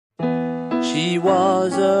She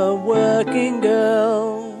was a working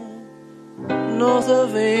girl, north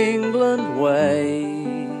of England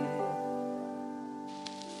way.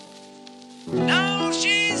 Now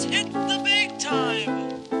she's hit the big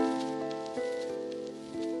time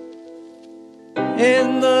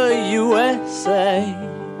in the U.S.A.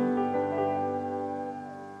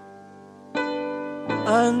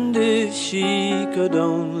 And if she could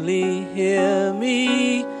only hear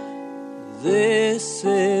me, this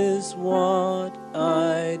is what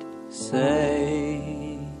I'd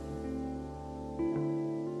say.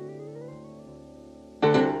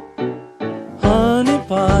 Honey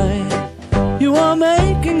pie, you are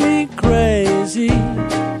making me crazy.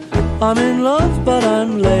 I'm in love but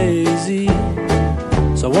I'm lazy,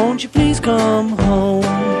 so won't you please come home?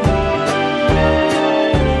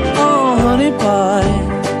 Oh honey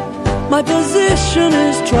pie, my position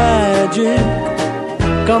is tragic.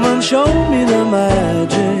 Come and show me the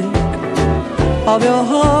magic of your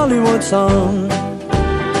Hollywood song.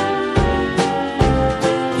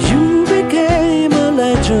 You became a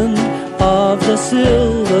legend of the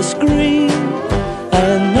silver screen,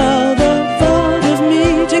 and now the thought of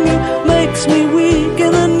meeting you makes me weak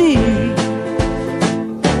in the knee.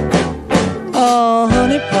 Oh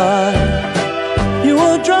honey pie, you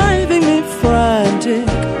are driving me frantic.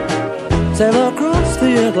 Sail across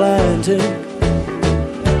the Atlantic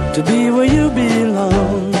to be where you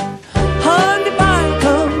belong. Honey pie,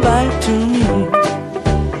 come back to me.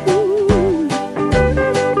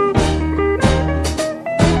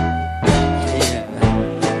 Yeah.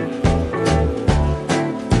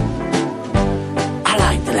 I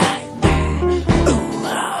like that. Ooh,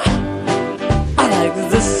 I like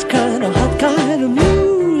this kind of hot kind of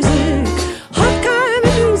music. Hot kind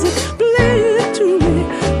of music. Play it to me.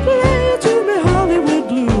 Play it to me, Hollywood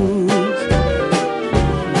blues.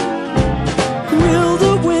 Will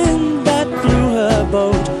the wind that blew her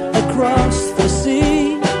boat across the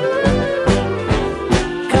sea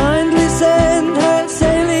kindly send her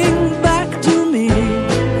sailing back to me?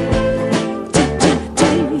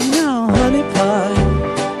 Now, honey pie,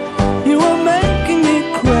 you are making me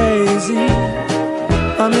crazy.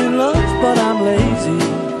 I'm in love, but I'm lazy,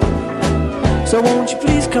 so won't you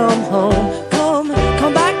please come home?